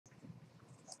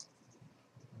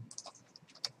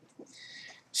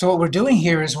So what we're doing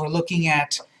here is we're looking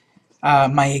at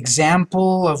my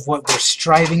example of what we're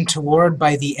striving toward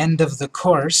by the end of the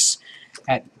course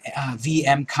at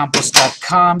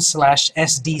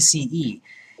vmcampus.com/SDCE.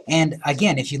 And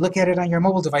again, if you look at it on your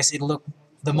mobile device, it'll look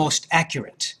the most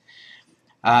accurate.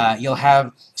 You'll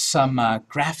have some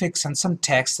graphics and some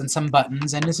text and some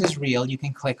buttons, and this is real. You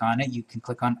can click on it. You can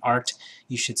click on art.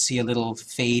 You should see a little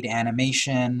fade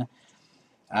animation.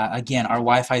 Again, our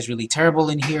Wi-Fi is really terrible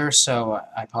in here, so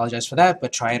I apologize for that,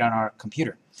 but try it on our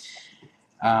computer.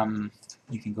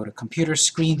 You can go to computer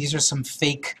screen. These are some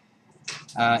fake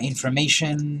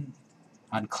information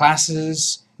on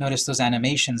classes. Notice those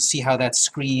animations. See how that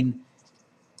screen,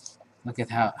 look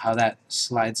at how that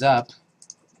slides up.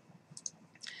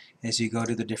 As you go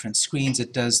to the different screens,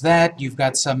 it does that. You've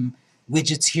got some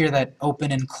widgets here that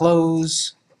open and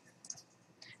close.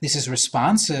 This is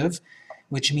responsive,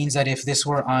 which means that if this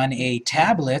were on a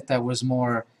tablet that was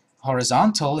more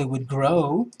horizontal, it would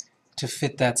grow to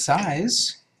fit that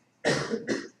size.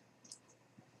 So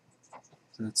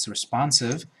it's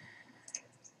responsive.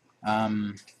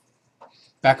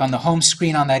 Back on the home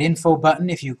screen on that info button,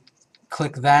 if you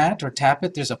click that or tap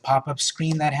it, there's a pop-up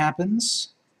screen that happens.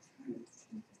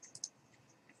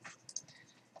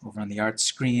 Over on the art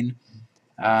screen,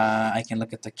 I can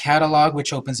look at the catalog,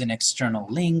 which opens an external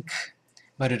link,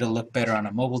 but it'll look better on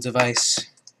a mobile device.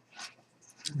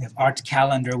 We have Art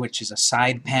Calendar, which is a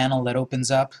side panel that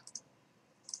opens up.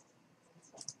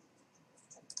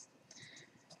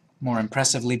 More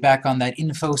impressively, back on that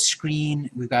info screen,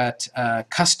 we've got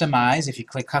Customize. If you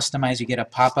click Customize, you get a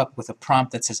pop-up with a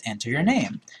prompt that says Enter your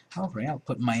name. Okay, I'll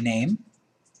put my name.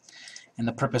 And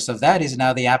the purpose of that is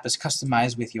now the app is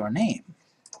customized with your name.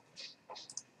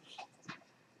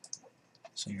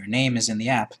 So your name is in the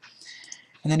app.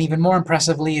 And then even more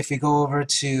impressively, if we go over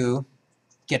to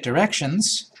Get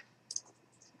Directions,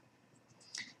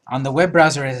 on the web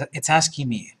browser, it's asking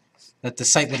me that the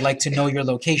site would like to know your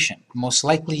location. Most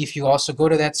likely, if you also go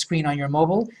to that screen on your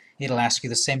mobile, it'll ask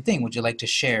you the same thing. Would you like to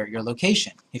share your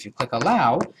location? If you click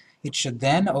Allow, it should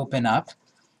then open up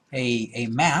a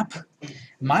map.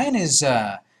 Mine is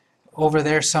over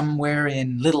there somewhere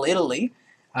in Little Italy,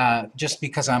 just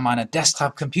because I'm on a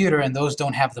desktop computer and those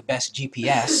don't have the best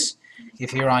GPS.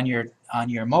 If you're on your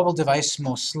mobile device,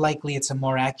 most likely it's a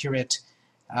more accurate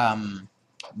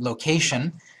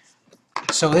location.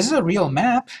 So this is a real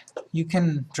map. You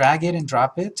can drag it and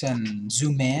drop it and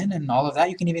zoom in and all of that.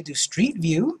 You can even do Street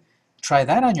View. Try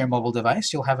that on your mobile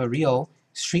device. You'll have a real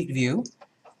Street View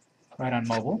right on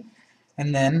mobile.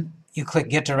 And then you click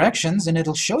Get Directions and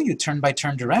it'll show you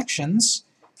turn-by-turn directions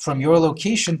from your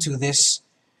location to this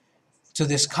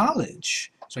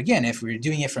college. So again, if we're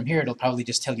doing it from here, it'll probably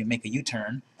just tell you make a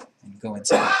U-turn and go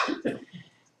inside.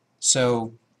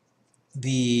 So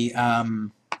the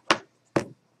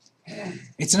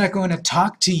it's not going to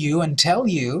talk to you and tell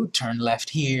you turn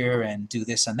left here and do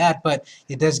this and that, but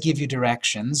it does give you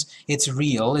directions. It's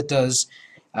real. It does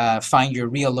find your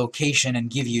real location and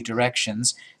give you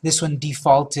directions. This one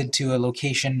defaulted to a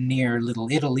location near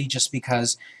Little Italy just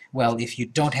because, well, if you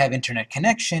don't have internet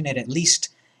connection, it at least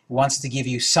wants to give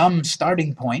you some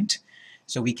starting point.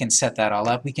 So we can set that all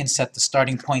up. We can set the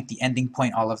starting point, the ending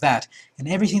point, all of that. And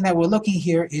everything that we're looking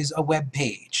here is a web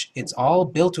page. It's all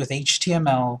built with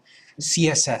HTML,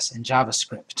 CSS, and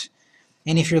JavaScript.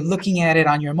 And if you're looking at it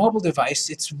on your mobile device,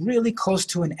 it's really close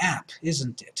to an app,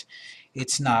 isn't it?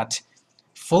 It's not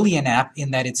fully an app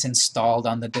in that it's installed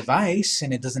on the device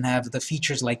and it doesn't have the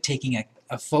features like taking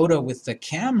a photo with the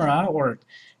camera or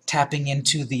tapping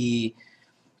into the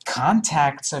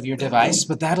contacts of your device,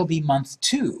 but that'll be month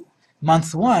 2.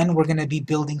 Month 1, we're going to be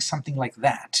building something like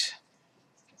that.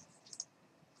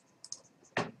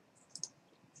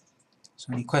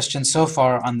 So any questions so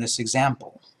far on this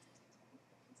example?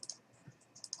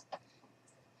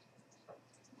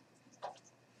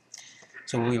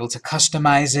 So we'll be able to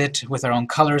customize it with our own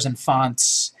colors and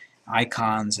fonts,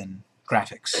 icons, and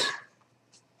graphics.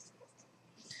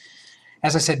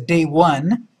 As I said, day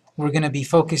 1, we're going to be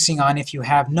focusing on if you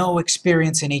have no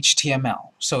experience in HTML.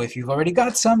 So if you've already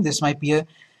got some, this might be a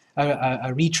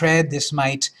retread. This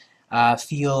might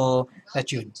feel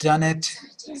that you've done it,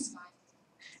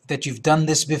 that you've done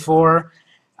this before,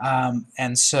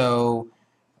 and so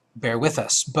bear with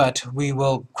us. But we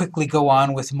will quickly go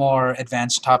on with more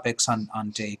advanced topics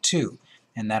on day 2.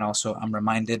 And that also, I'm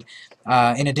reminded,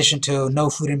 in addition to no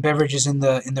food and beverages in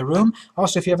the room,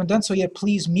 also if you haven't done so yet,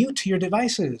 please mute your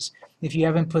devices. If you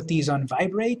haven't put these on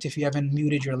vibrate, if you haven't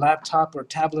muted your laptop or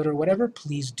tablet or whatever,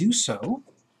 please do so.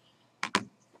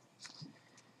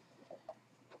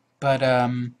 But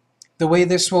the way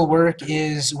this will work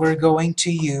is we're going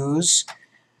to use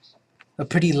a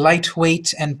pretty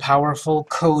lightweight and powerful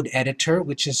code editor,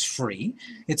 which is free.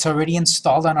 It's already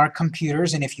installed on our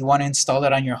computers, and if you want to install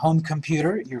it on your home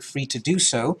computer, you're free to do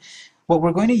so. What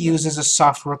we're going to use is a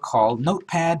software called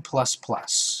Notepad++.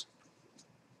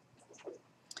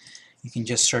 You can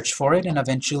just search for it, and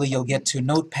eventually you'll get to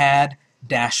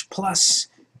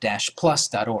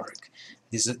notepad-plus-plus.org.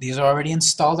 These are already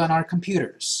installed on our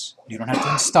computers. You don't have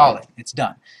to install it. It's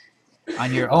done.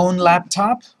 On your own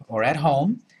laptop or at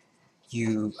home,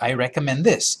 I recommend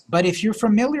this. But if you're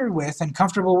familiar with and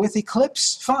comfortable with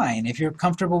Eclipse, fine. If you're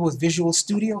comfortable with Visual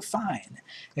Studio, fine.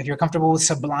 If you're comfortable with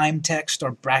Sublime Text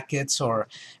or Brackets or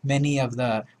any of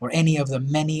the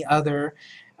many other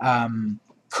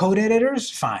code editors,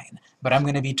 fine. But I'm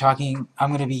going to be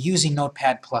using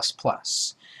Notepad++.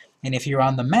 And if you're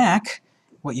on the Mac,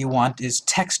 what you want is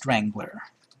Text Wrangler.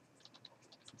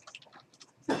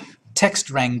 Text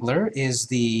Wrangler is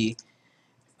the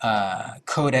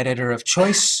code editor of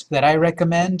choice that I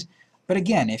recommend. But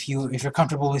again, if you're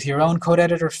comfortable with your own code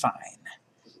editor, fine.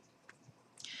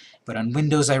 But on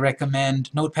Windows, I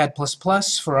recommend Notepad++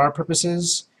 for our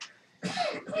purposes.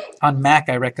 On Mac,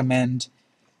 I recommend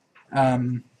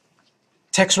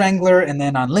Text Wrangler, and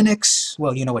then on Linux,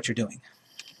 well, you know what you're doing.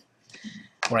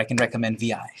 Or I can recommend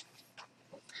VI.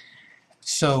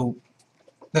 So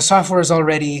the software is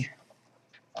already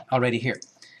here.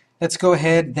 Let's go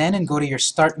ahead then and go to your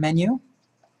Start menu.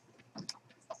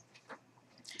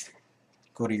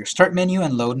 Go to your Start menu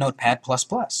and load Notepad++. We'll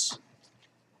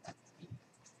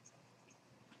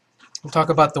talk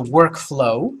about the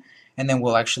workflow, and then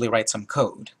we'll actually write some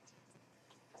code.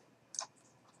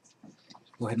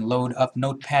 Go ahead and load up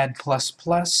Notepad++.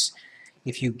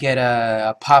 If you get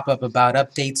a pop-up about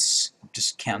updates,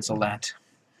 just cancel that.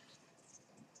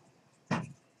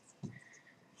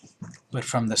 But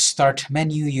from the Start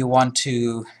menu, you want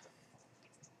to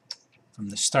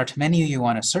search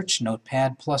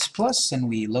Notepad++, and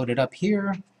we load it up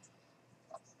here.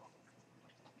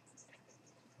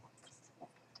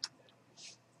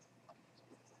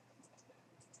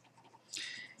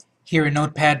 Here in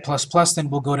Notepad++, then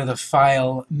we'll go to the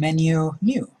File menu,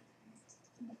 New.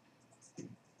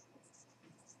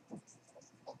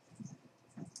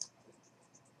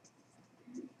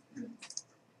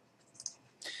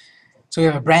 So we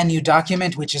have a brand new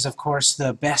document, which is, of course,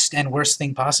 the best and worst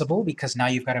thing possible, because now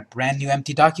you've got a brand new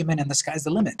empty document and the sky's the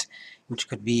limit, which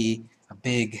could be a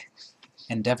big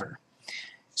endeavor.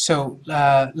 So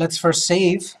let's first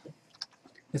save.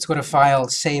 Let's go to File,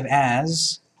 Save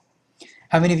As.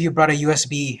 How many of you brought a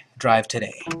USB drive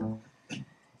today?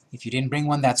 If you didn't bring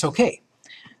one, that's okay.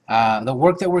 The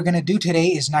work that we're going to do today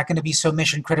is not going to be so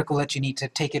mission critical that you need to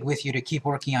take it with you to keep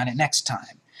working on it next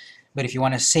time. But if you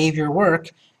want to save your work,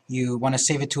 you want to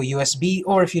save it to a USB,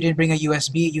 or if you didn't bring a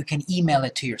USB, you can email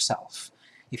it to yourself.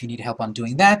 If you need help on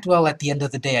doing that, well, at the end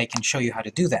of the day, I can show you how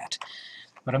to do that.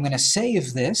 But I'm going to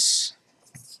save this,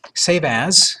 Save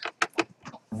As.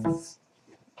 I'm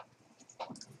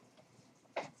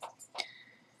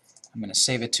going to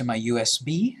save it to my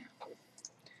USB,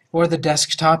 or the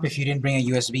desktop if you didn't bring a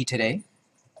USB today.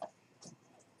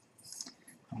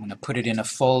 I'm going to put it in a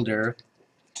folder,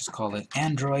 just call it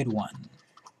Android I.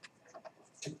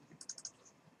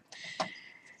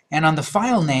 And on the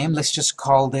file name, let's just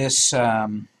call this,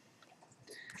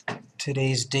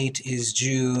 today's date is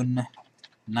June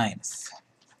 9th.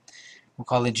 We'll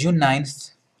call it June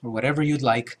 9th, or whatever you'd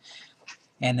like.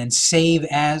 And then Save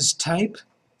As type,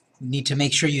 you need to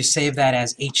make sure you save that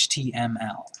as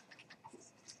HTML.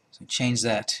 So change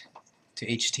that to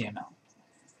HTML.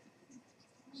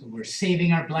 So we're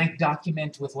saving our blank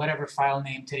document with whatever file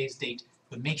name, today's date,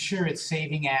 but make sure it's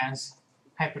saving as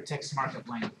Hypertext Markup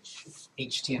Language,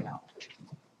 HTML.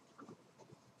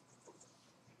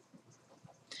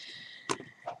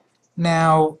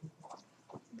 Now,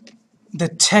 the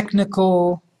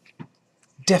technical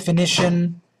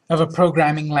definition of a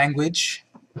programming language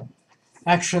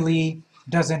actually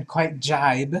doesn't quite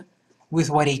jibe with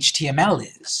what HTML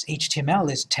is. HTML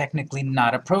is technically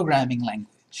not a programming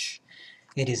language.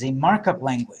 It is a markup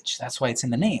language. That's why it's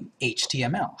in the name,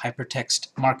 HTML, Hypertext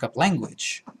Markup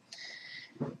Language.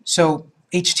 So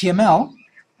HTML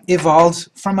evolved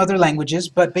from other languages,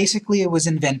 but basically it was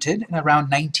invented in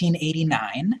around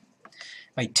 1989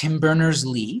 by Tim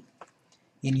Berners-Lee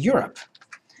in Europe.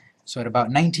 So at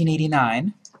about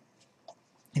 1989,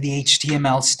 the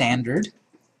HTML standard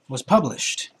was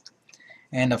published.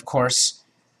 And of course,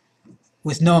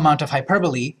 with no amount of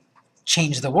hyperbole,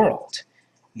 changed the world.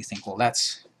 You think, well,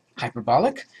 that's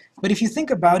hyperbolic. But if you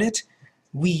think about it,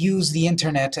 we use the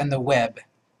internet and the web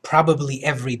probably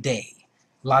every day,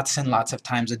 lots and lots of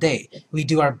times a day. We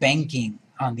do our banking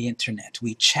on the internet.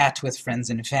 We chat with friends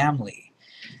and family.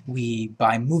 We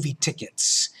buy movie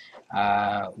tickets.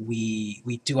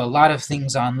 We do a lot of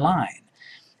things online.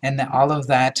 And all of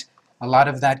that, a lot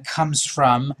of that comes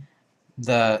from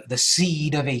the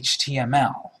seed of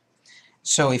HTML.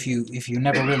 So if you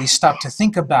never really stop to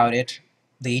think about it,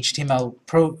 the HTML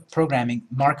programming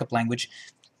markup language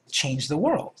changed the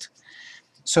world.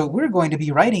 So we're going to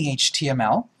be writing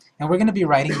HTML, and we're going to be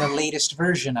writing the latest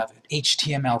version of it,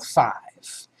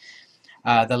 HTML5.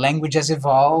 The language has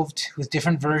evolved with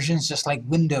different versions, just like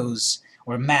Windows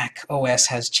or Mac OS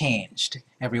has changed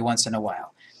every once in a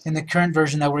while. And the current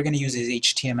version that we're going to use is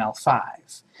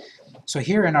HTML5. So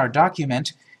here in our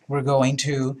document, we're going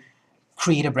to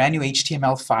create a brand new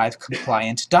HTML5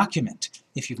 compliant document.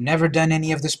 If you've never done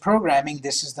any of this programming,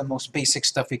 this is the most basic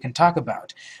stuff we can talk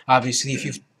about. Obviously, if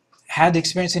you've had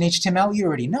experience in HTML, you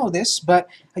already know this, but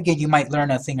again, you might learn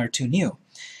a thing or two new.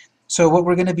 So what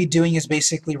we're going to be doing is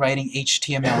basically writing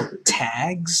HTML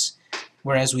tags,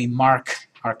 whereas we mark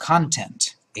our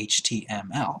content,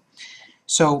 HTML.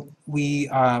 So we're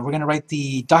going to write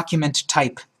the document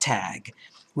type tag,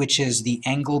 which is the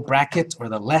angle bracket or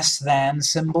the less than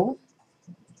symbol,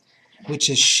 which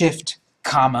is shift,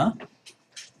 comma,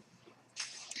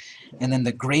 and then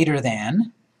the greater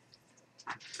than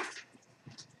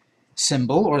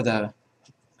symbol, or the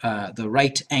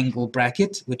right angle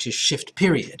bracket, which is shift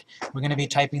period. We're going to be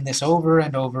typing this over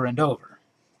and over and over.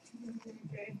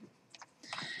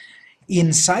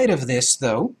 Inside of this,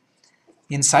 though,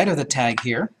 inside of the tag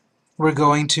here, we're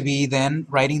going to be then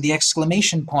writing the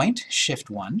exclamation point, shift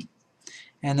 1,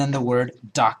 and then the word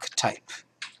doc type.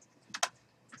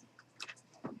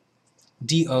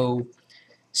 D-O-C-T-Y-P-E,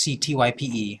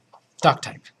 doc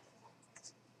type.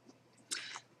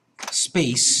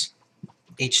 Space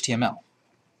HTML.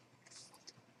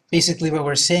 Basically what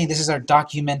we're saying, this is our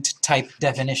document type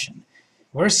definition.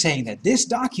 We're saying that this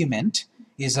document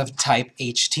is of type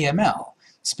HTML,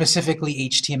 specifically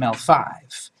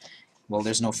HTML5. Well,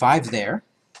 there's no 5 there.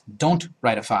 Don't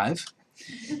write a 5.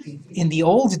 In the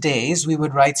old days, we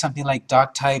would write something like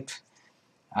doc type,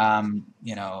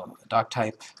 doc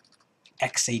type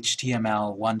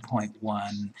XHTML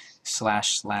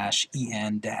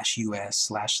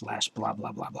 1.1//en-us / blah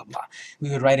blah blah blah.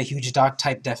 We would write a huge doc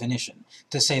type definition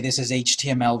to say this is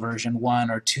HTML version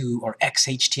 1 or 2 or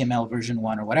XHTML version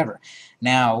 1 or whatever.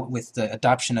 Now, with the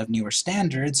adoption of newer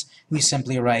standards, we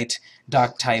simply write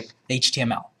doc type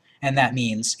HTML, and that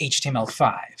means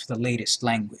HTML5, the latest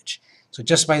language. So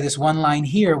just by this one line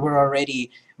here, we're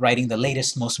already writing the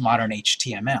latest, most modern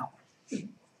HTML.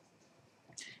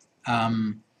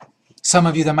 Some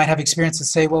of you that might have experience would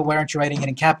say, well, why aren't you writing it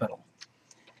in capital?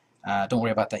 Don't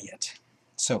worry about that yet.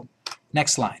 So,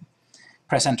 next line.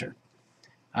 Press enter.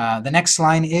 The next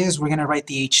line is we're going to write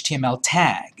the HTML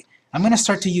tag. I'm going to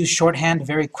start to use shorthand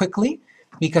very quickly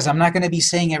because I'm not going to be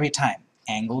saying every time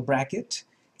angle bracket,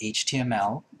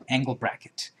 HTML, angle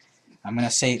bracket. I'm going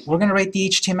to say we're going to write the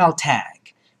HTML tag.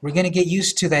 We're going to get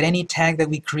used to that any tag that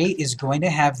we create is going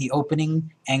to have the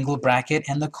opening angle bracket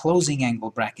and the closing angle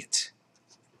bracket.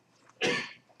 This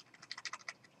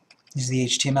is the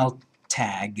HTML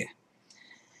tag.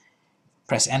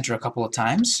 Press enter a couple of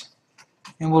times,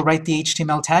 and we'll write the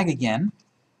HTML tag again,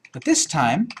 but this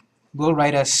time we'll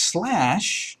write a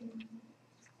slash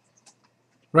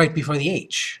right before the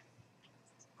H.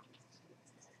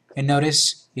 And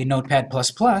notice in Notepad++,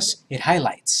 it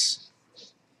highlights.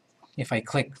 If I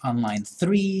click on line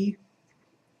 3,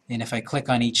 and if I click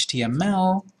on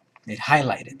HTML, it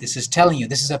highlighted. This is telling you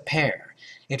this is a pair.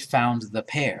 It found the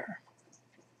pair.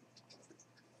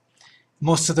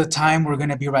 Most of the time we're going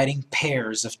to be writing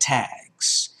pairs of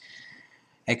tags,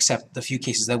 except the few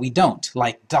cases that we don't,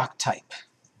 like doc type.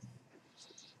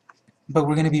 But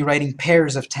we're going to be writing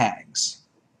pairs of tags.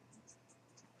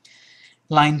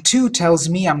 Line 2 tells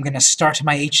me I'm going to start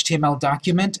my HTML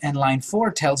document, and line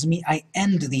 4 tells me I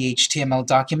end the HTML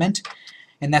document,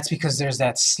 and that's because there's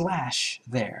that slash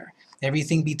there.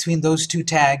 Everything between those two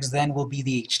tags then will be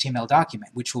the HTML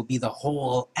document, which will be the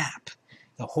whole app.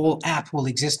 The whole app will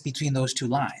exist between those two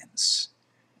lines.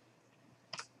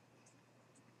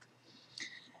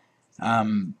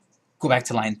 Go back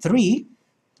to line 3,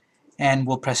 and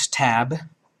we'll press Tab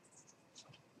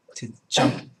to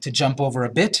jump over a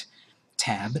bit.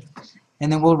 Tab,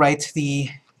 and then we'll write the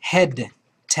head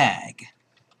tag,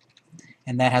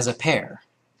 and that has a pair.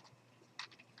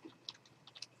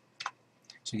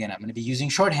 So again, I'm going to be using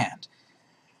shorthand.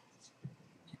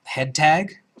 Head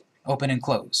tag, open and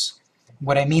close.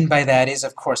 What I mean by that is,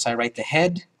 of course, I write the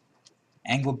head,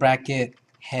 angle bracket,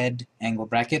 head, angle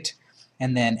bracket,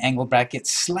 and then angle bracket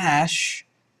slash,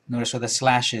 notice where the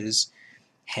slash is,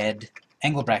 head,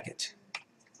 angle bracket.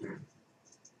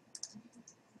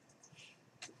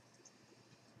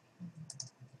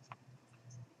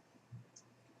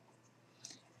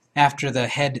 After the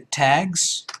head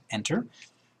tags, enter.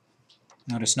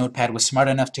 Notice Notepad was smart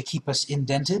enough to keep us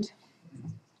indented.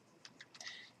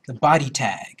 The body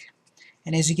tag.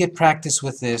 And as you get practice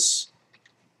with this,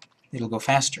 it'll go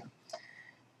faster.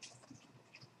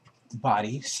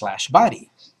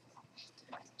 Body/body.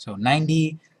 So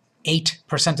 98%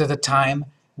 of the time,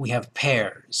 we have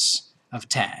pairs of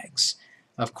tags.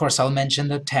 Of course, I'll mention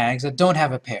the tags that don't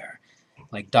have a pair,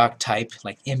 like doc type,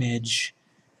 like image,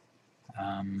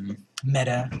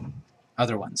 meta,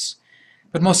 other ones.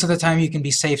 But most of the time, you can be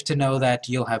safe to know that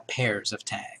you'll have pairs of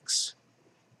tags.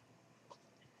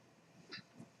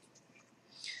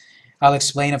 I'll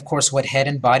explain, of course, what head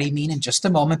and body mean in just a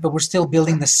moment, but we're still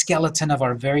building the skeleton of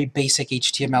our very basic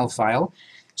HTML file.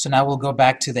 So now we'll go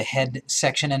back to the head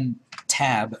section and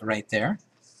tab right there.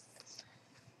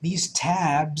 These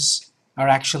tabs are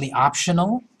actually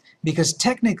optional because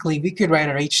technically we could write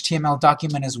our HTML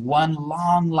document as one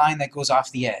long line that goes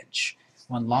off the edge.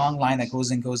 One long line that goes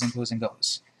and goes and goes and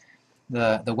goes.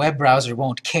 The web browser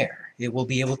won't care. It will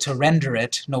be able to render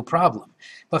it, no problem.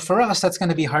 But for us, that's going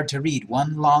to be hard to read.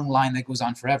 One long line that goes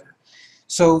on forever.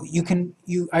 So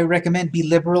I recommend be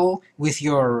liberal with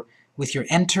your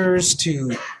enters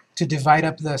to divide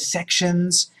up the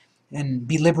sections, and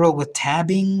be liberal with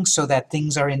tabbing so that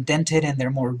things are indented and they're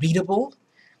more readable.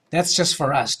 That's just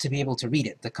for us to be able to read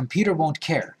it. The computer won't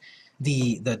care.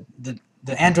 The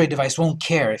Android device won't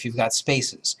care if you've got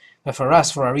spaces. But for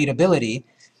us, for our readability,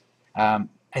 I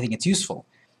think it's useful.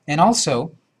 And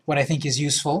also, what I think is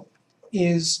useful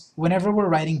is whenever we're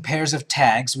writing pairs of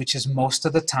tags, which is most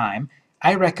of the time,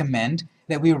 I recommend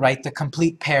that we write the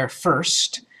complete pair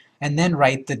first and then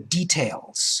write the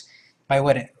details. By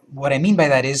what I mean by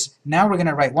that is, now we're going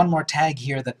to write one more tag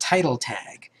here, the title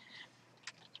tag.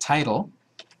 Title,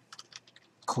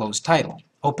 close title.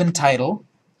 Open title,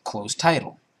 close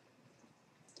title.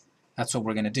 That's what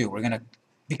we're going to do.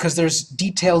 Because there's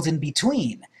details in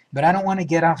between, but I don't want to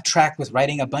get off track with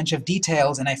writing a bunch of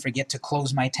details and I forget to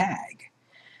close my tag.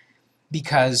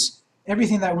 Because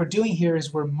everything that we're doing here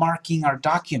is we're marking our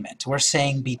document. We're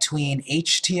saying between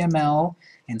HTML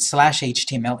and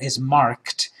 /HTML is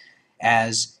marked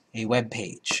as a web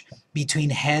page.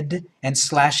 Between head and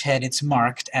 /head, it's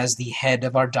marked as the head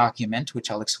of our document, which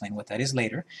I'll explain what that is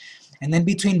later. And then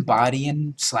between body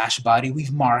and /body,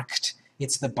 we've marked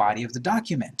it's the body of the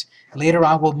document. Later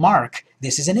on, we'll mark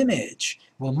this is an image.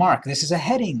 We'll mark this is a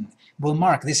heading. We'll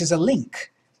mark this is a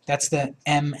link. That's the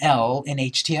ML in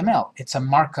HTML. It's a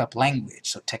markup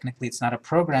language, so technically it's not a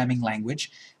programming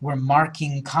language. We're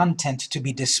marking content to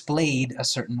be displayed a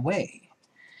certain way.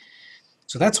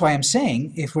 So that's why I'm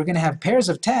saying if we're going to have pairs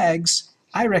of tags,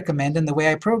 I recommend, and the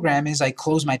way I program is I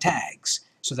close my tags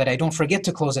so that I don't forget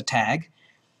to close a tag,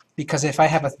 because if I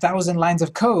have 1,000 lines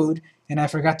of code and I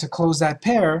forgot to close that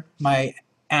pair, my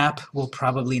app will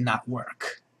probably not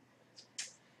work.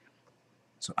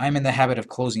 So I'm in the habit of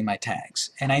closing my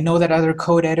tags. And I know that other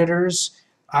code editors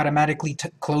automatically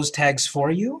close tags for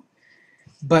you,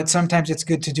 but sometimes it's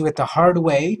good to do it the hard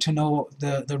way to know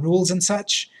the rules and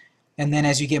such. And then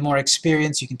as you get more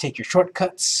experience, you can take your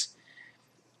shortcuts.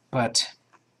 But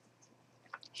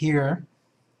here,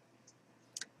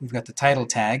 we've got the title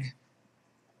tag.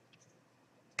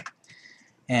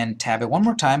 And tab it one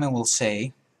more time, and we'll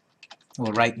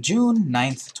write June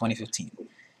 9th, 2015.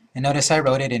 And notice I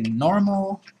wrote it in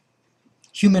normal,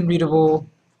 human-readable,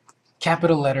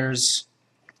 capital letters,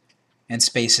 and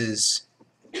spaces.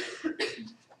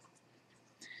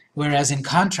 Whereas in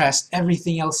contrast,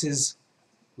 everything else is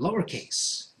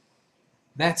lowercase.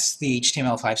 That's the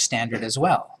HTML5 standard as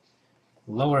well.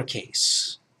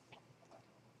 Lowercase.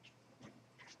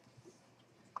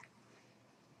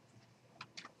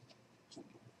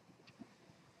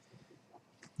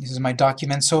 This is my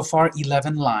document so far,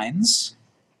 11 lines.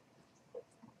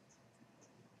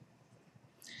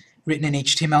 Written in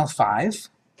HTML5.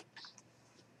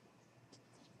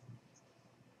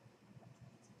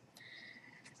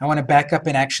 I want to back up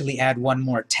and actually add one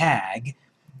more tag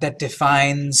that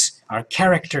defines our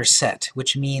character set,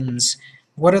 which means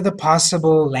what are the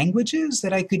possible languages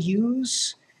that I could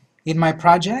use in my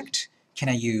project? Can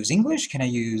I use English? Can I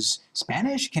use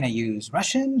Spanish? Can I use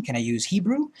Russian? Can I use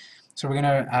Hebrew? So we're going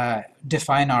to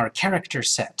define our character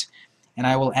set, and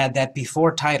I will add that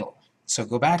before title. So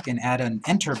go back and add an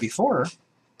enter before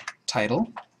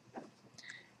title.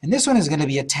 And this one is going to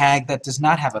be a tag that does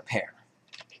not have a pair.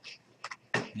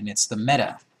 And it's the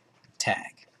meta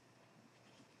tag.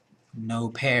 No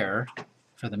pair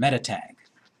for the meta tag.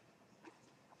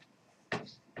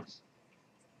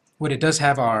 what it does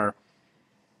have are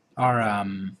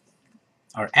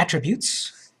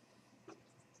attributes,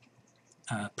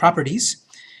 properties,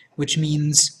 which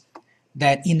means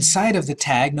that inside of the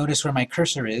tag, notice where my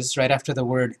cursor is, right after the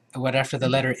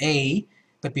letter A,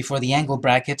 but before the angle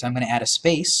bracket, I'm going to add a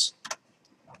space.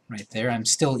 Right there, I'm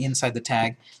still inside the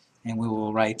tag, and we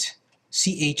will write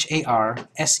CHARSET,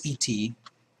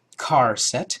 car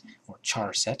set, or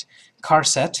char set, car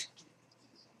set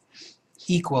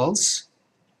equals,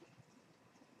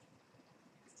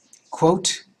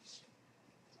 quote,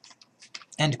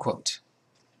 end quote.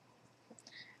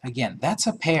 Again, that's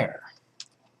a pair.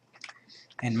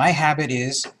 And my habit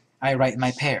is I write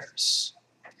my pairs.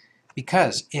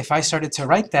 Because if I started to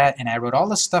write that and I wrote all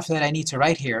the stuff that I need to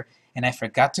write here and I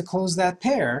forgot to close that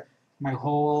pair, my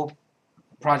whole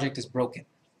project is broken.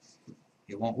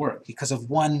 It won't work because of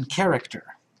one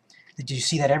character. Did you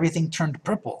see that everything turned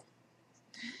purple?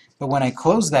 But when I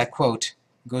close that quote,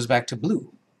 it goes back to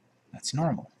blue. That's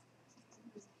normal.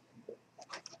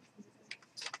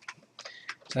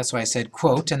 So that's why I said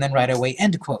quote and then right away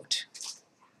end quote.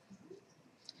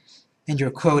 And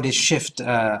your quote is shift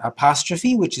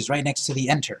apostrophe, which is right next to the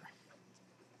enter.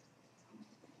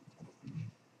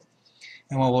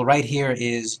 And what we'll write here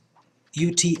is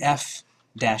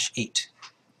UTF-8.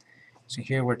 So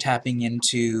here we're tapping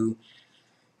into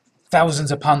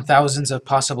thousands upon thousands of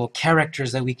possible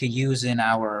characters that we could use in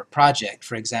our project.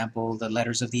 For example, the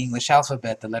letters of the English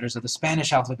alphabet, the letters of the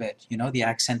Spanish alphabet, you know, the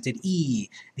accented E,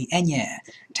 the ñ,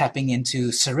 tapping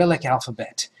into Cyrillic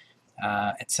alphabet,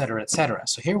 etc., etc.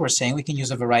 So here we're saying we can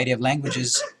use a variety of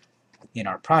languages in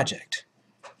our project.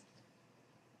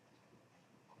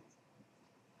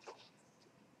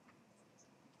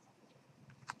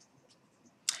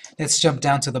 Let's jump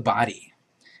down to the body,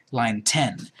 line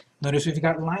 10. Notice we've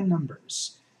got line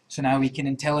numbers. So now we can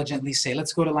intelligently say,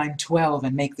 let's go to line 12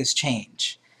 and make this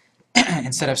change.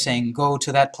 Instead of saying, go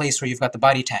to that place where you've got the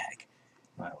body tag.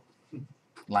 Well,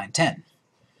 line 10.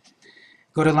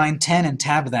 Go to line 10 and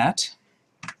tab that.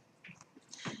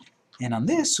 And on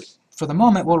this, for the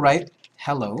moment, we'll write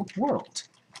hello world.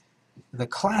 The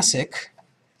classic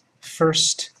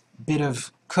first bit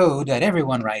of code that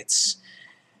everyone writes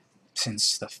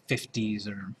since the 50s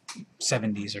or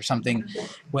 70s or something,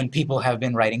 when people have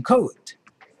been writing code.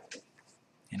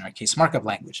 In our case, markup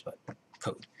language, but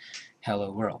code.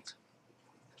 Hello world.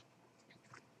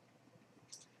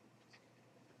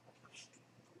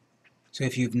 So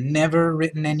if you've never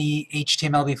written any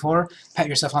HTML before, pat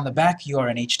yourself on the back, you are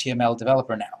an HTML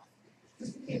developer now.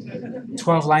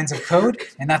 12 lines of code,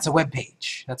 and that's a web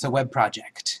page. That's a web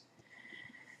project.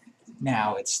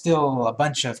 Now, it's still a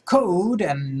bunch of code,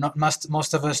 and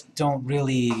most of us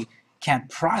can't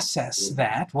process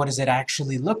that. What does it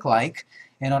actually look like?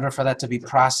 In order for that to be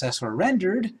processed or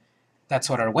rendered, that's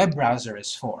what our web browser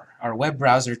is for. Our web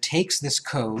browser takes this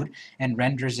code and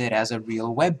renders it as a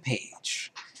real web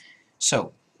page.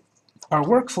 So, our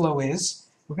workflow is,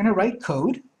 we're going to write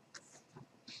code,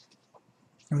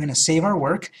 we're going to save our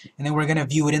work, and then we're going to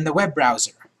view it in the web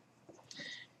browser.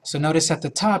 So notice at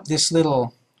the top, this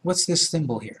little, what's this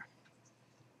symbol here?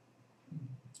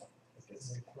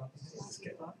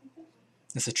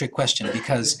 It's a trick question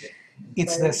because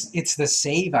it's the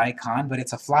save icon, but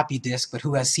it's a floppy disk. But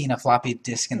who has seen a floppy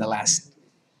disk in the last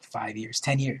 5 years,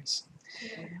 10 years?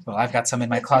 Well, I've got some in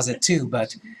my closet too,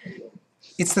 but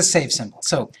it's the save symbol.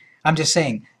 So I'm just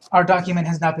saying, our document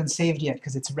has not been saved yet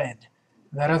because it's red.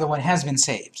 That other one has been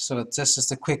saved. So it's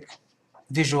just a quick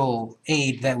visual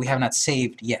aid that we have not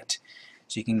saved yet.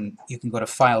 So you can go to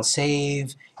File,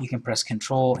 Save. You can press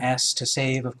Control-S to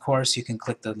save, of course. You can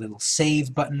click the little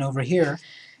Save button over here.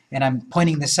 And I'm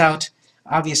pointing this out,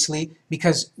 obviously,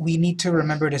 because we need to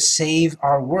remember to save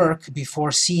our work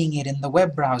before seeing it in the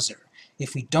web browser.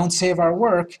 If we don't save our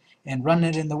work and run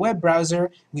it in the web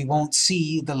browser, we won't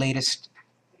see the latest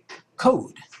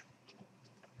code.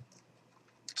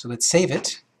 So let's save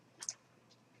it.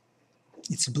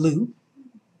 It's blue.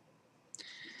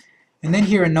 And then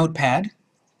here in Notepad,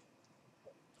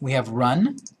 we have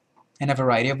Run and a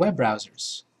variety of web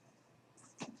browsers.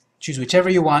 Choose whichever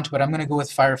you want, but I'm going to go with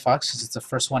Firefox because it's the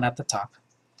first one at the top.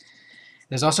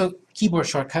 There's also keyboard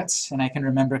shortcuts, and I can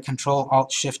remember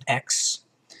Control-Alt-Shift-X,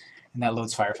 and that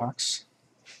loads Firefox.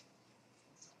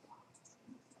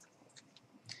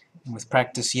 And with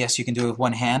practice, yes, you can do it with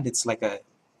one hand. It's like a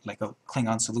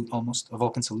Klingon salute almost, a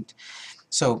Vulcan salute.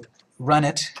 So run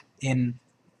it in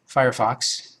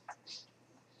Firefox.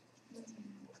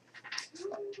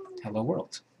 Hello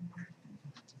world.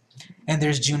 And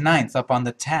there's June 9th up on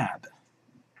the tab.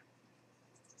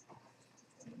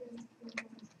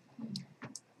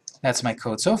 That's my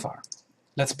code so far.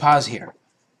 Let's pause here.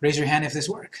 Raise your hand if this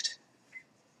worked.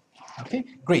 Okay,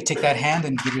 great. Take that hand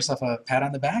and give yourself a pat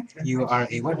on the back. You are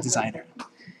a web designer.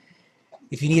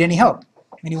 If you need any help,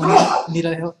 anyone need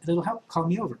a little help, call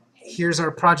me over. Here's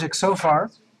our project so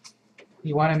far.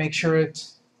 You want to make sure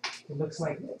it looks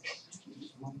like this.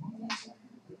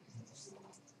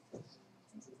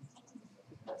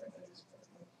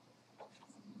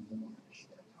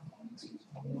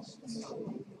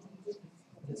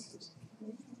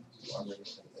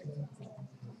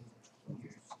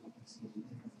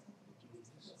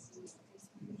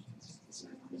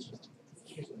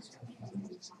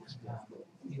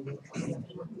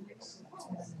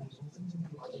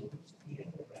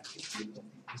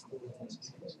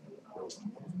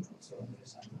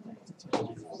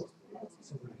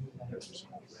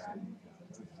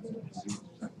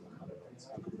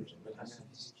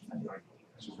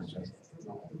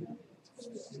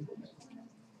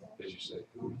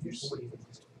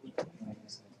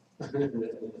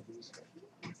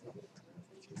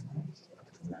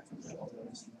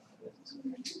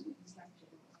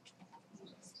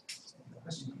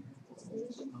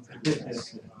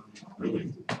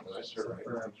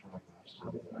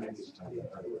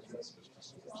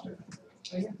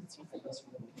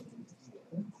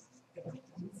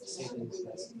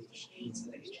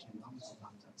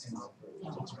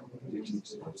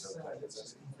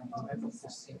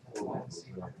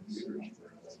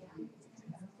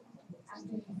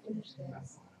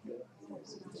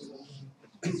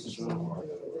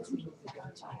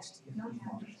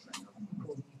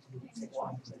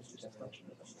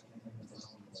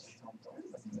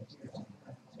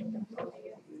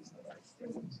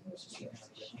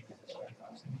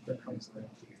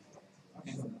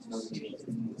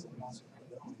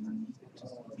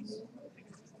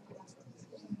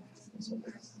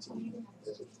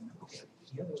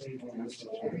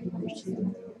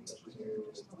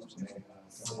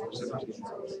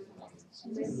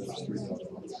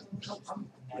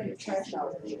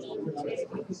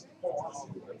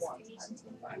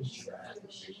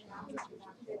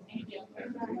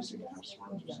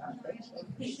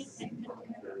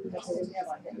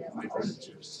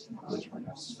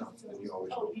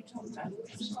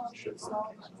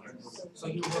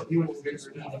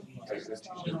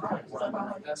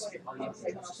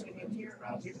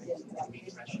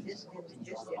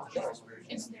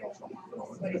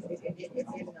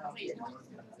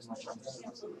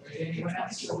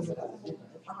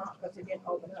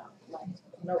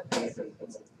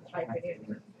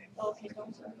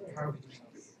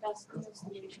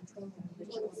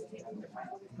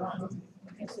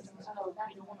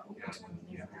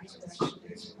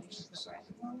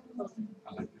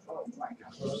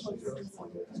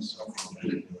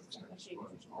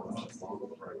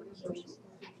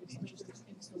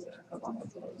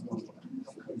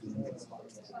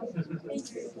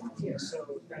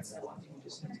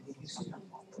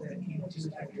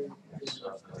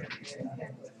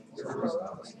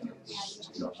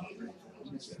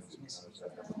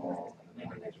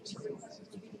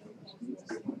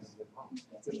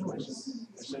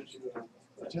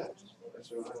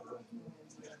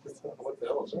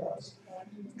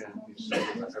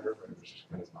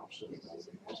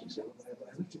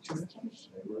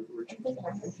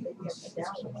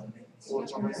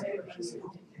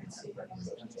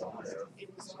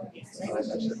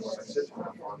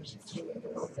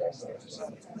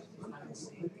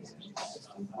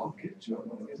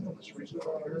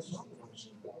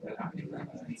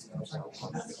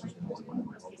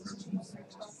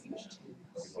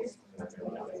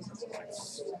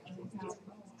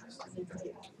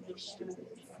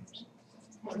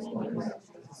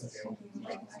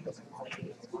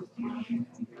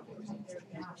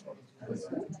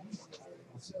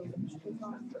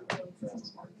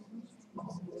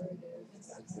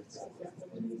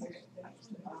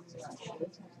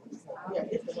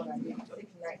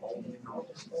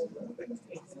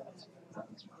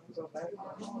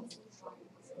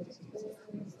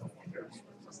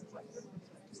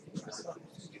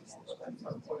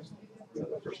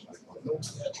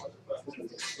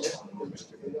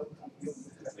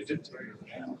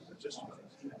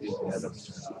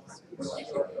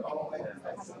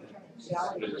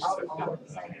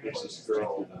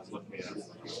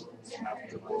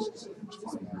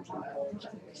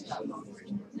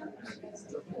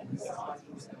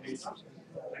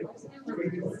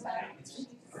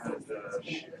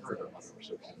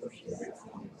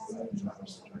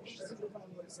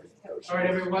 All right,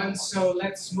 everyone, so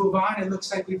let's move on. It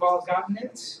looks like we've all gotten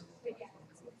it.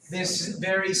 This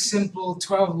very simple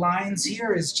 12 lines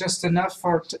here is just enough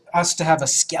for us to have a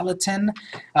skeleton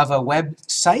of a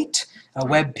website. a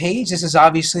web page. This is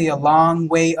obviously a long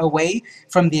way away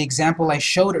from the example I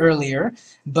showed earlier,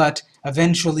 but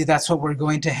eventually that's what we're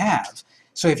going to have.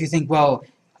 So if you think, well,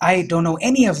 I don't know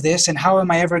any of this, and how am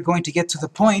I ever going to get to the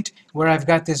point where I've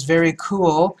got this very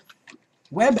cool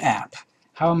web app?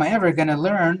 How am I ever going to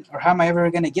learn, or how am I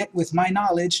ever going to get with my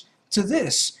knowledge to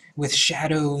this, with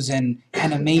shadows and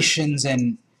animations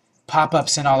and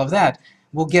pop-ups and all of that?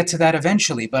 We'll get to that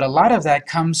eventually, but a lot of that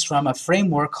comes from a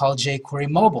framework called jQuery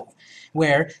Mobile,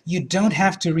 where you don't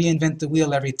have to reinvent the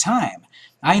wheel every time.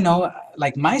 I know,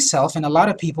 like myself and a lot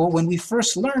of people, when we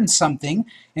first learn something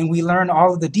and we learn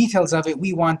all of the details of it,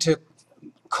 we want to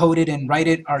code it and write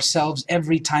it ourselves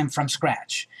every time from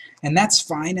scratch. And that's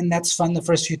fine and that's fun the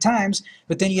first few times,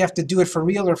 but then you have to do it for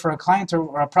real or for a client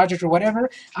or a project or whatever.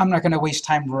 I'm not going to waste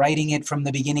time writing it from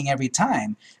the beginning every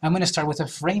time. I'm going to start with a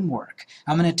framework.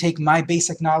 I'm going to take my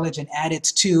basic knowledge and add it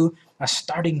to a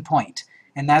starting point.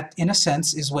 And that, in a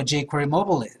sense, is what jQuery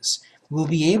Mobile is. We'll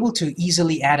be able to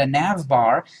easily add a nav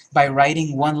bar by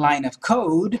writing one line of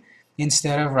code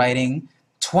instead of writing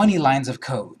 20 lines of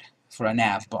code for a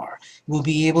nav bar. We'll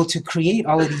be able to create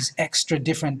all of these extra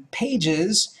different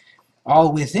pages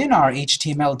all within our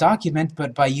HTML document,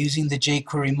 but by using the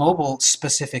jQuery Mobile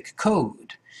specific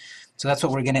code. So that's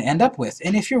what we're going to end up with.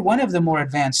 And if you're one of the more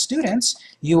advanced students,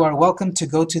 you are welcome to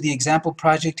go to the example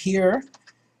project here,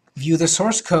 view the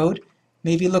source code,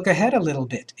 maybe look ahead a little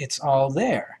bit. It's all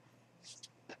there.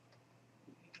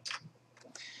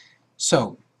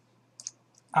 So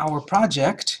our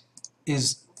project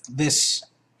is this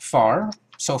far,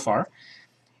 so far.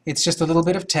 It's just a little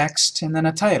bit of text and then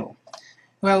a title.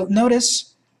 Well,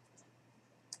 notice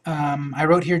we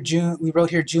wrote here June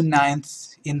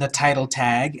 9th in the title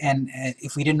tag, and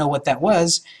if we didn't know what that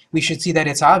was, we should see that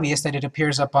it's obvious that it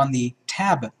appears up on the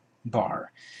tab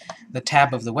bar, the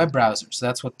tab of the web browser. So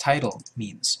that's what title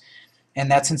means.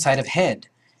 And that's inside of head.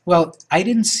 Well, I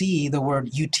didn't see the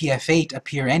word UTF-8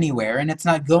 appear anywhere, and it's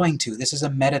not going to. This is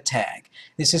a meta tag.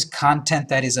 This is content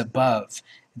that is above,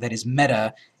 that is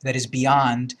meta, that is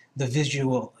beyond the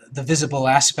visible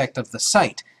aspect of the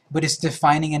site, but it's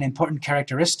defining an important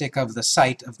characteristic of the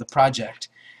site, of the project,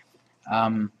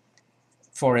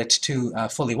 for it to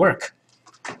fully work.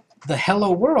 The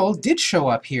hello world did show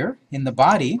up here in the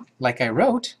body, like I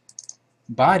wrote.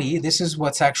 Body, this is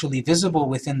what's actually visible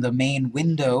within the main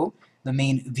window, the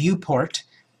main viewport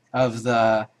of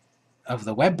the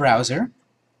web browser.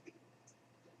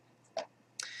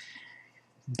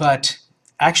 But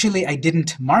actually I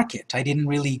didn't mark it. I didn't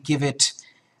really give it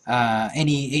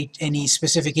any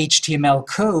specific HTML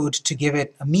code to give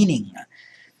it a meaning.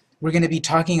 We're going to be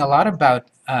talking a lot about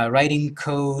writing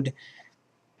code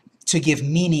to give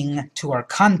meaning to our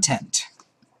content.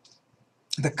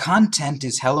 The content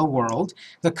is hello world.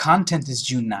 The content is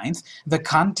June 9th. The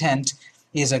content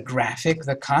is a graphic.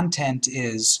 The content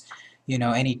is, you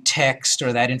know, any text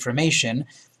or that information.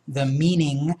 The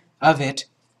meaning of it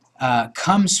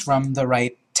comes from the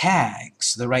right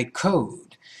tags, the right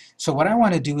code. So what I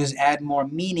want to do is add more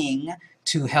meaning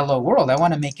to hello world. I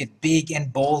want to make it big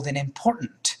and bold and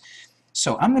important.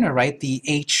 So I'm going to write the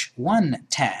H1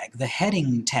 tag, the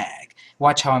heading tag.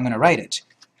 Watch how I'm going to write it.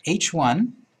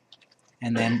 H1,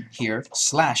 and then here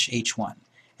 /H1.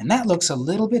 And that looks a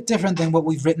little bit different than what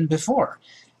we've written before.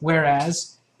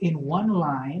 Whereas in one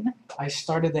line, I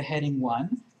started the heading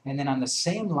 1, and then on the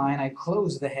same line, I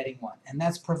closed the heading 1. And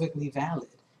that's perfectly valid,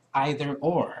 either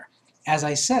or. As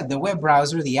I said, the web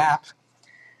browser, the app,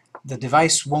 the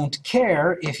device won't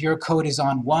care if your code is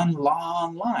on one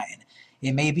long line.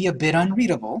 It may be a bit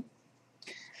unreadable,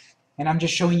 and I'm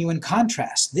just showing you in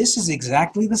contrast. This is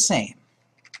exactly the same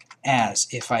as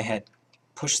if I had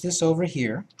pushed this over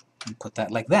here and put that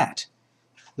like that.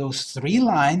 Those 3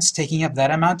 lines taking up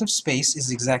that amount of space is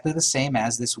exactly the same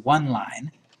as this one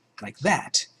line like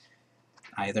that,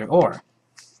 either or.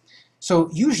 So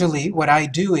usually what I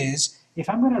do is, if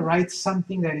I'm going to write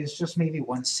something that is just maybe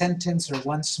one sentence or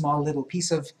one small little piece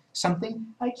of something,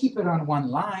 I keep it on one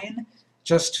line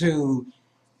just to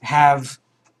have,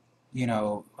 you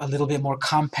know, a little bit more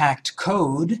compact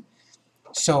code.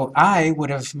 So I would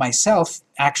have myself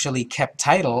actually kept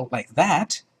title like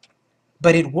that,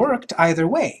 but it worked either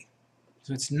way.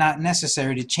 So it's not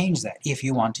necessary to change that. If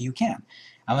you want to, you can.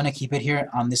 I'm going to keep it here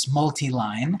on this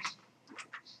multi-line,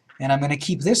 and I'm going to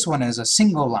keep this one as a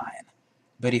single line.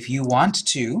 But if you want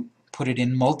to put it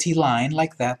in multi-line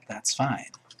like that, that's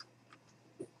fine.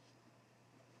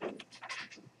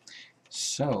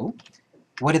 So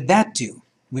what did that do?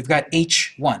 We've got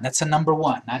H1. That's a number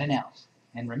 1, not an L.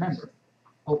 And remember,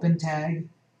 open tag,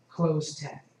 close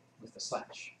tag with a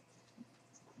slash.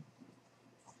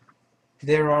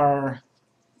 There are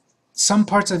Some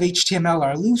parts of HTML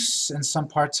are loose and some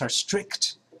parts are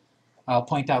strict. I'll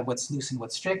point out what's loose and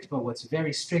what's strict, but what's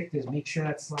very strict is make sure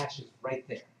that slash is right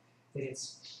there. That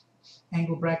it's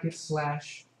angle bracket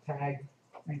slash tag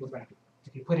angle bracket.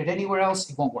 If you put it anywhere else,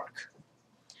 it won't work.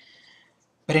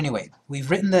 But anyway, we've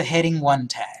written the heading 1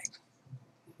 tag.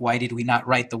 Why did we not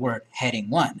write the word heading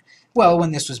 1? Well,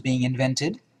 when this was being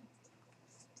invented,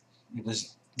 it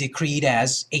was decreed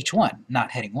as H1, not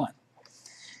heading 1.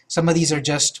 Some of these are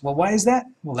just, well, why is that?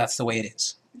 Well, that's the way it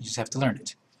is. You just have to learn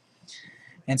it.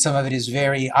 And some of it is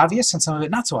very obvious, and some of it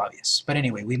not so obvious. But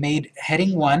anyway, we made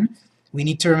heading 1. We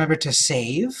need to remember to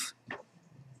save.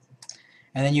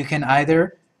 And then you can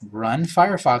either run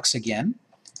Firefox again,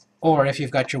 or if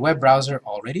you've got your web browser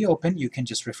already open, you can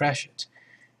just refresh it.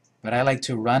 But I like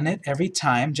to run it every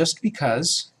time just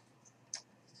because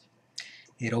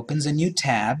it opens a new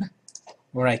tab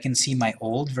where I can see my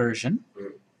old version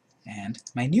and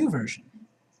my new version.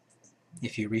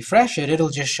 If you refresh it, it'll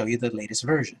just show you the latest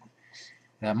version.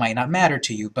 That might not matter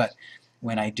to you, but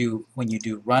when you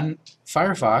do run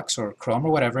Firefox or Chrome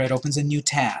or whatever, it opens a new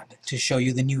tab to show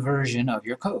you the new version of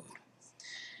your code.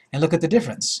 And look at the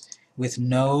difference. With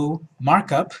no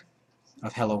markup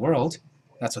of Hello World,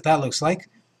 that's what that looks like,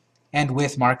 and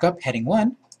with markup heading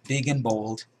 1, big and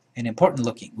bold and important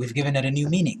looking. We've given it a new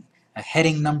meaning, a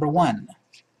heading number 1.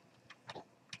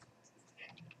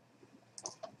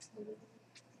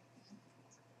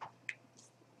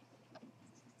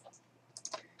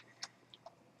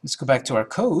 Let's go back to our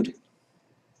code.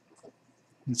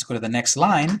 Let's go to the next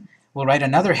line. We'll write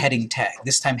another heading tag,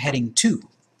 this time heading 2.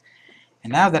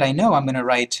 And now that I know, I'm going to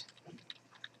write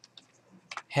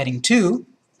heading 2,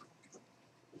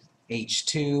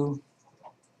 H2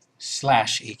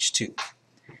 slash H2.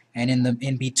 And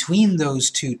in between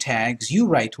those two tags, you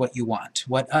write what you want.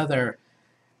 What other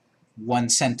one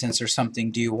sentence or something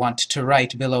do you want to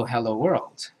write below Hello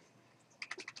World?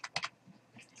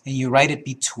 And you write it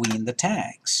between the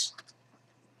tags.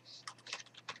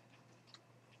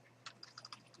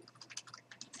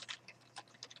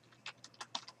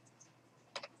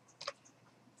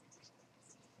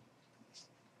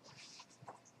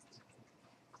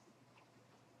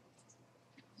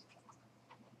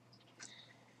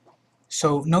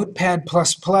 So Notepad++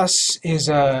 is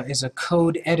a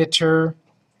code editor.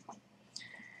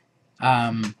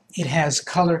 It has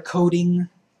color coding.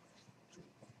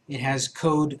 It has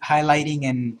code highlighting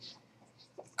and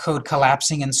code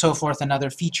collapsing and so forth and other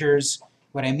features.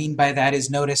 What I mean by that is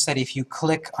notice that if you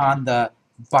click on the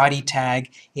body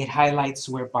tag, it highlights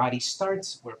where body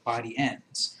starts, where body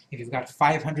ends. If you've got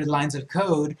 500 lines of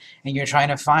code and you're trying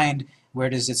to find where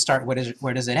does it start,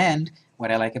 where does it end, what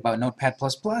I like about Notepad++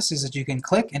 is that you can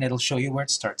click and it'll show you where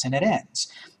it starts and it ends.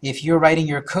 If you're writing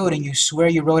your code and you swear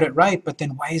you wrote it right, but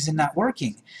then why is it not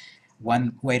working?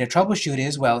 One way to troubleshoot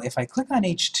is, well, if I click on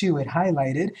H2, it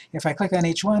highlighted. If I click on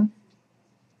H1,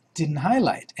 didn't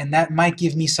highlight. And that might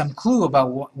give me some clue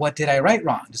about what did I write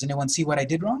wrong. Does anyone see what I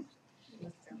did wrong?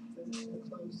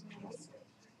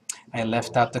 I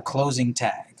left out the closing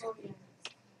tag.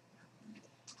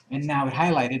 And now it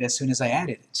highlighted as soon as I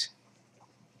added it.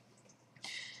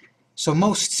 So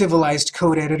most civilized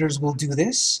code editors will do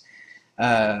this.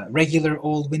 Regular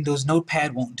old Windows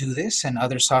Notepad won't do this, and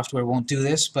other software won't do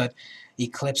this, but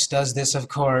Eclipse does this, of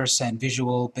course, and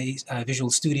Visual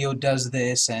Studio does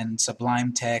this, and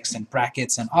Sublime Text and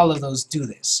brackets, and all of those do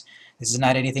this. This is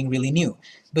not anything really new.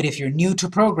 But if you're new to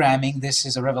programming, this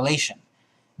is a revelation,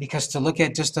 because to look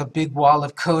at just a big wall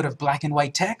of code of black and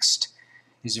white text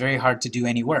is very hard to do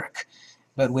any work.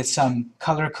 But with some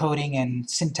color coding and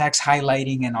syntax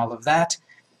highlighting and all of that,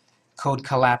 code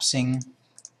collapsing,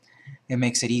 it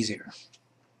makes it easier.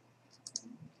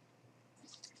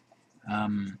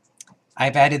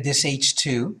 I've added this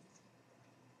H2.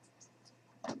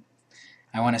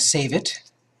 I want to save it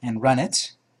and run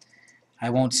it. I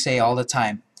won't say all the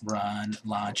time, run,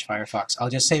 launch, Firefox. I'll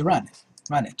just say run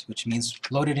it, which means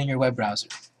load it in your web browser.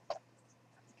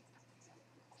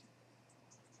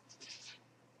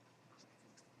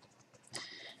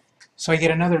 So I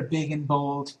get another big and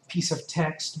bold piece of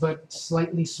text, but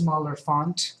slightly smaller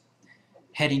font,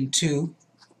 heading 2.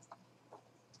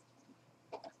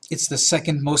 It's the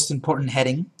second most important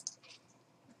heading.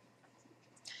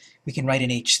 We can write in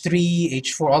H3,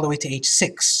 H4, all the way to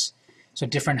H6. So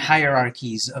different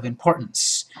hierarchies of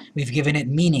importance. We've given it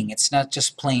meaning. It's not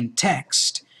just plain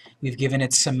text. We've given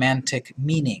it semantic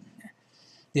meaning.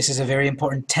 This is a very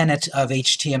important tenet of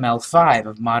HTML5,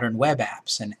 of modern web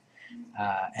apps and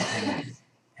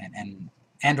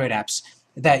Android apps,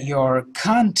 that your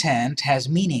content has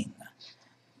meaning,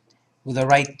 with the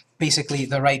right, basically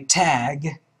the right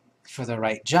tag for the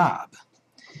right job.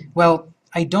 Well,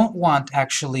 I don't want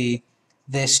actually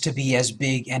this to be as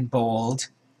big and bold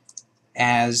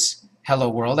as hello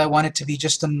world. I want it to be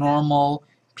just a normal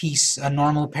piece, a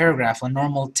normal paragraph, a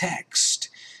normal text.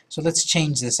 So let's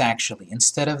change this actually.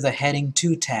 Instead of the heading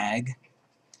 2 tag,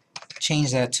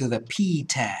 change that to the P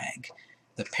tag,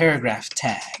 the paragraph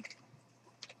tag.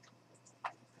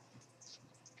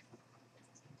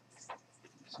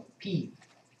 So P,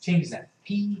 change that,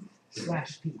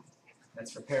 P/P.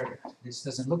 That's for paragraph. This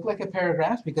doesn't look like a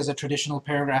paragraph because a traditional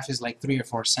paragraph is like 3 or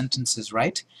 4 sentences,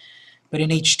 right? But in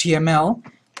HTML,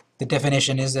 the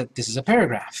definition is that this is a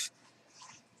paragraph.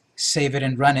 Save it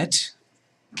and run it.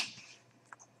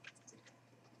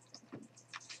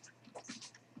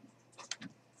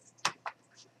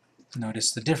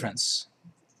 Notice the difference.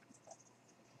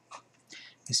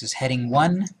 This is heading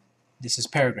 1, this is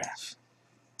paragraph.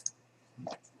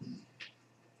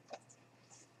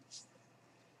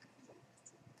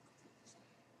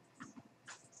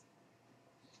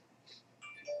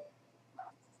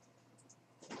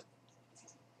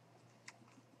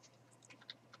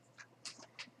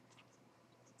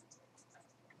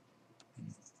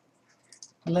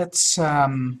 Let's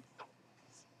add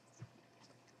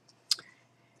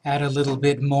a little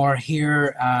bit more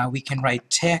here. We can write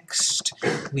text,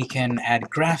 we can add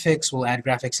graphics, we'll add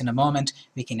graphics in a moment,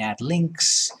 we can add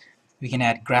links, we can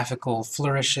add graphical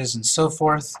flourishes and so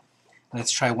forth.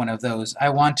 Let's try one of those. I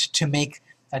want to make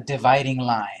a dividing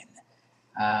line,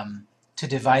 to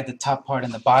divide the top part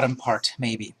and the bottom part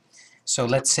maybe. So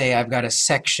let's say I've got a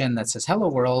section that says Hello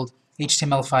World,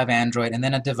 HTML5 Android, and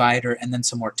then a divider, and then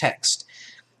some more text.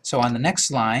 So on the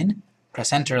next line,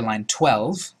 press enter, line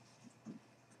 12,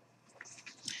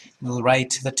 we'll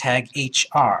write the tag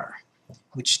HR,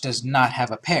 which does not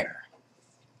have a pair.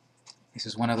 This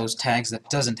is one of those tags that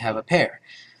doesn't have a pair.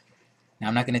 Now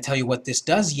I'm not going to tell you what this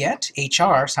does yet.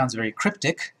 HR sounds very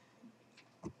cryptic.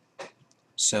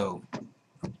 So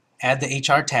add the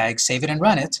HR tag, save it and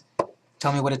run it.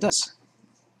 Tell me what it does.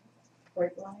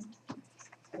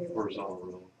 Horizontal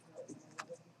row.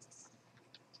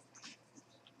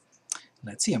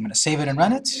 Let's see, I'm going to save it and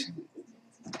run it.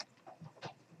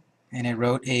 And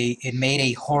it made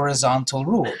a horizontal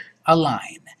rule, a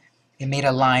line. It made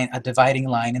a line, a dividing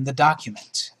line in the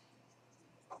document.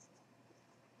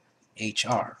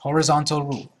 HR, horizontal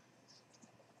rule.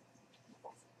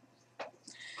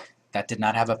 That did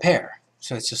not have a pair,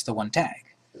 so it's just the one tag.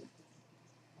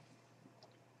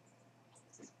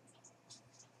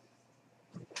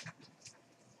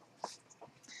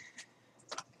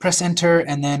 Press enter,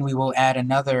 and then we will add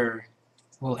another,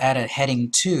 we'll add a heading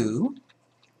 2,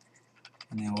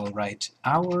 and then we'll write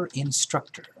our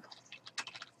instructor.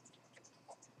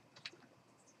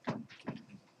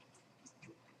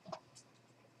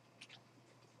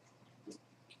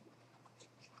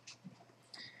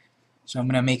 So I'm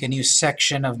going to make a new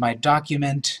section of my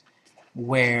document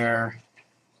where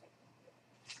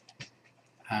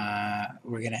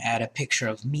we're going to add a picture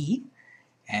of me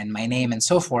and my name and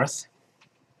so forth.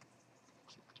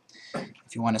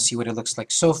 If you want to see what it looks like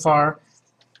so far,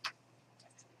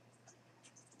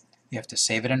 you have to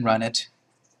save it and run it.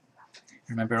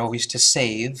 Remember always to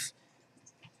save.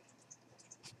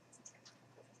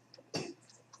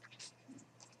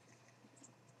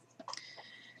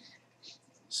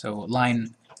 So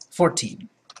line 14.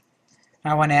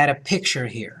 I want to add a picture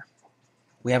here.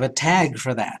 We have a tag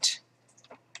for that.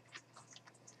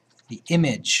 The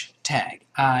image tag,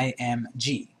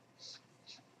 IMG.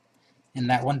 And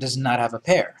that one does not have a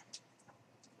pair.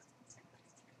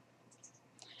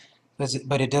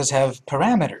 But it does have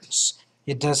parameters.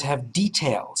 It does have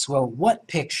details. Well, what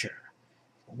picture?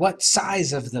 What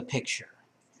size of the picture?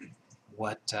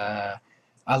 What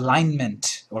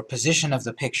alignment or position of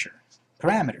the picture?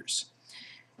 Parameters.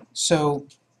 So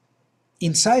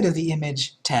inside of the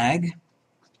image tag,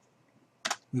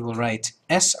 we will write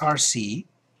src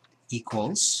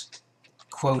equals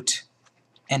quote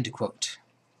end quote.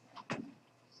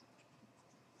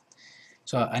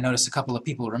 So I noticed a couple of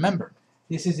people remember.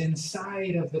 This is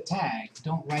inside of the tag.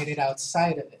 Don't write it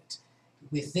outside of it.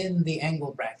 Within the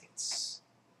angle brackets.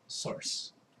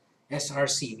 Source.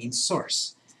 src means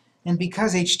source. And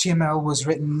because HTML was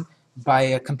written by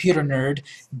a computer nerd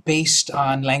based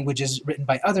on languages written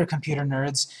by other computer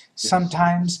nerds,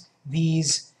 sometimes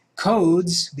these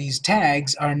codes, these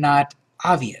tags, are not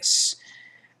obvious.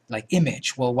 Like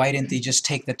image. Well, why didn't they just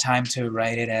take the time to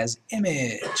write it as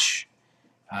image?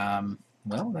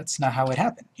 Well, that's not how it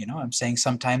happened. You know, I'm saying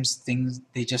sometimes things,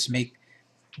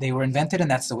 they were invented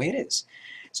and that's the way it is.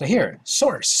 So here,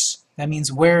 source. That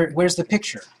means where's the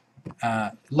picture?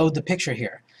 Load the picture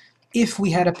here. If we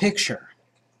had a picture,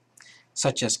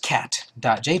 such as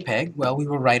cat.jpg, well, we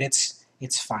will write its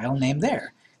file name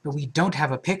there. But we don't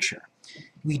have a picture.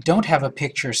 We don't have a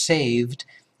picture saved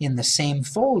in the same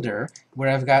folder where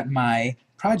I've got my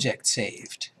project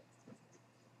saved.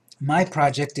 My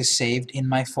project is saved in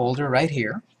my folder right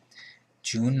here,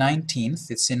 June 19th.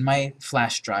 It's in my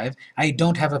flash drive. I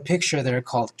don't have a picture there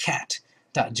called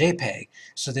cat.jpg,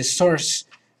 so this source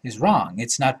is wrong.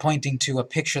 It's not pointing to a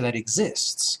picture that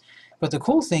exists. But the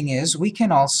cool thing is we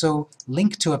can also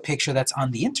link to a picture that's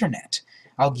on the internet.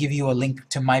 I'll give you a link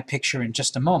to my picture in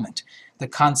just a moment. The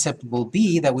concept will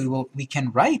be that we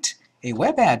can write a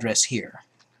web address here.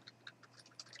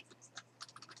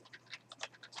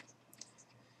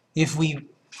 If we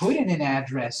put in an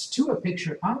address to a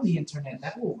picture on the internet,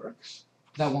 that will work.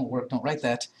 That won't work, don't write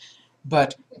that.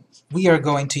 But we are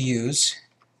going to use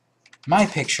my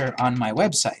picture on my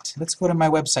website. Let's go to my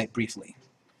website briefly.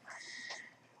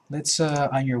 Let's,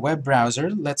 on your web browser,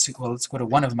 let's go to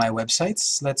one of my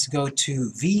websites. Let's go to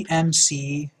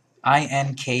vmcink.net.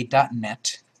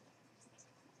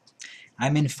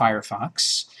 I'm in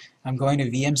Firefox. I'm going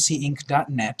to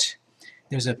vmcink.net.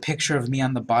 There's a picture of me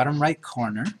on the bottom right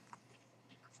corner,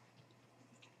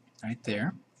 right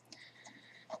there.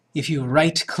 If you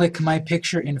right-click my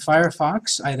picture in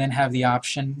Firefox, I then have the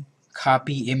option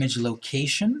Copy Image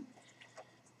Location.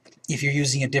 If you're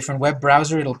using a different web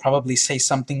browser, it'll probably say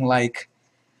something like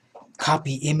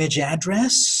Copy Image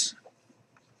Address,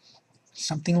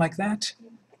 something like that.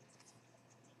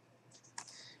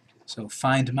 So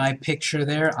find my picture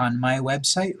there on my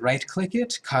website, right-click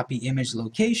it, Copy Image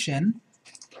Location,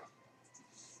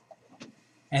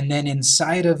 and then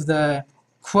inside of the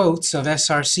quotes of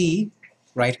SRC,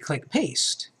 right-click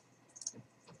Paste.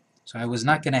 So I was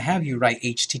not going to have you write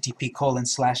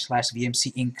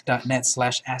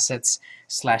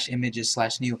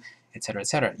http://vmcinc.net/assets/images/new, etc.,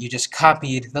 etc. You just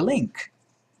copied the link.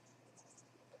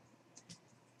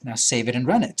 Now save it and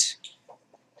run it.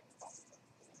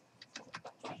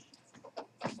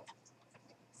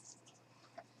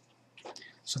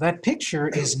 So that picture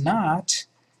is not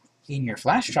in your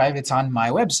flash drive, it's on my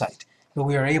website. But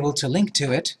we are able to link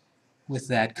to it with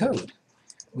that code.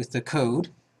 With the code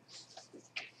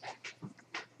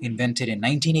invented in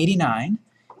 1989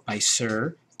 by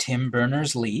Sir Tim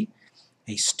Berners-Lee,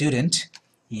 a student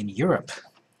in Europe,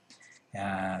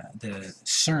 the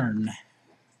CERN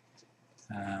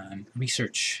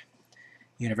research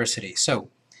university. So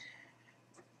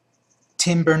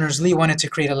Tim Berners-Lee wanted to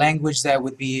create a language that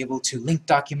would be able to link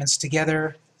documents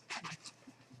together,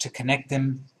 to connect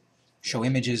them, show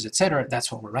images, etc.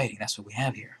 That's what we're writing. That's what we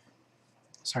have here.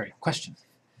 Sorry, question?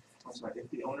 I'm sorry, if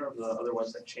the owner of the other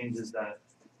website changes that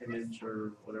image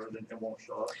or whatever, then it won't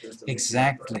show up?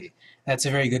 Exactly. That's a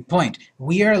very good point.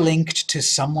 We are linked to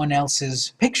someone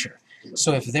else's picture.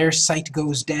 So if their site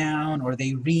goes down, or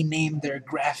they rename their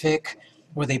graphic,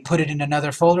 or they put it in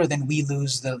another folder, then we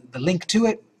lose the link to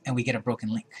it, and we get a broken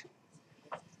link.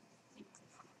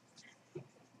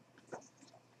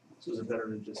 So is it better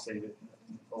to just save it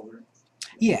in the folder?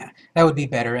 Yeah, that would be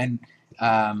better, and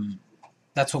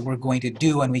that's what we're going to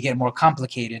do when we get more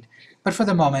complicated. But for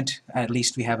the moment, at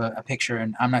least we have a picture,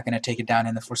 and I'm not going to take it down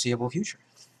in the foreseeable future.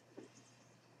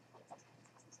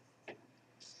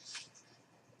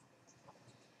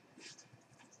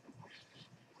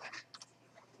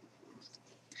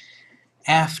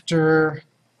 After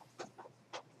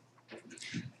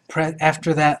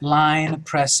that line,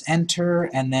 press Enter,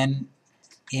 and then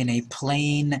in a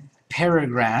plain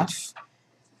paragraph,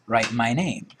 write my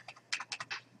name.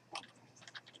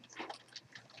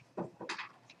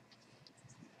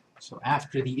 So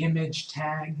after the image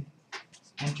tag,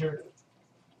 enter,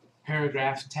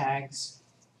 paragraph tags,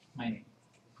 my name.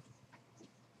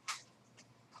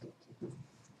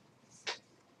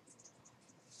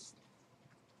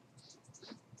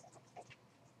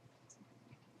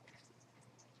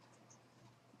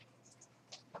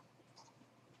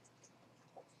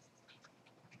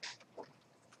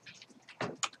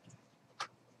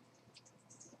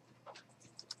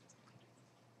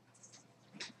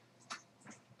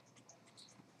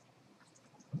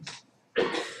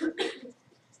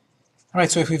 All right,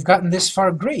 so if we've gotten this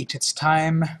far, great. It's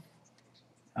time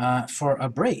for a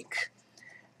break.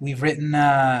 We've written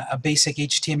a basic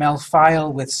HTML file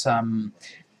with some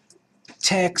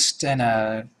text and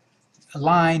a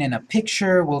line and a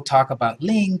picture. We'll talk about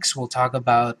links. We'll talk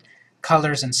about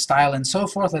colors and style and so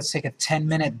forth. Let's take a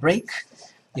 10-minute break.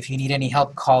 If you need any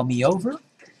help, call me over.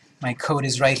 My code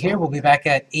is right here. We'll be back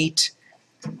at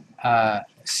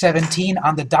 8:17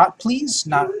 on the dot, please.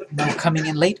 No coming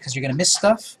in late because you're going to miss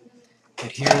stuff.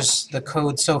 But here's the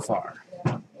code so far.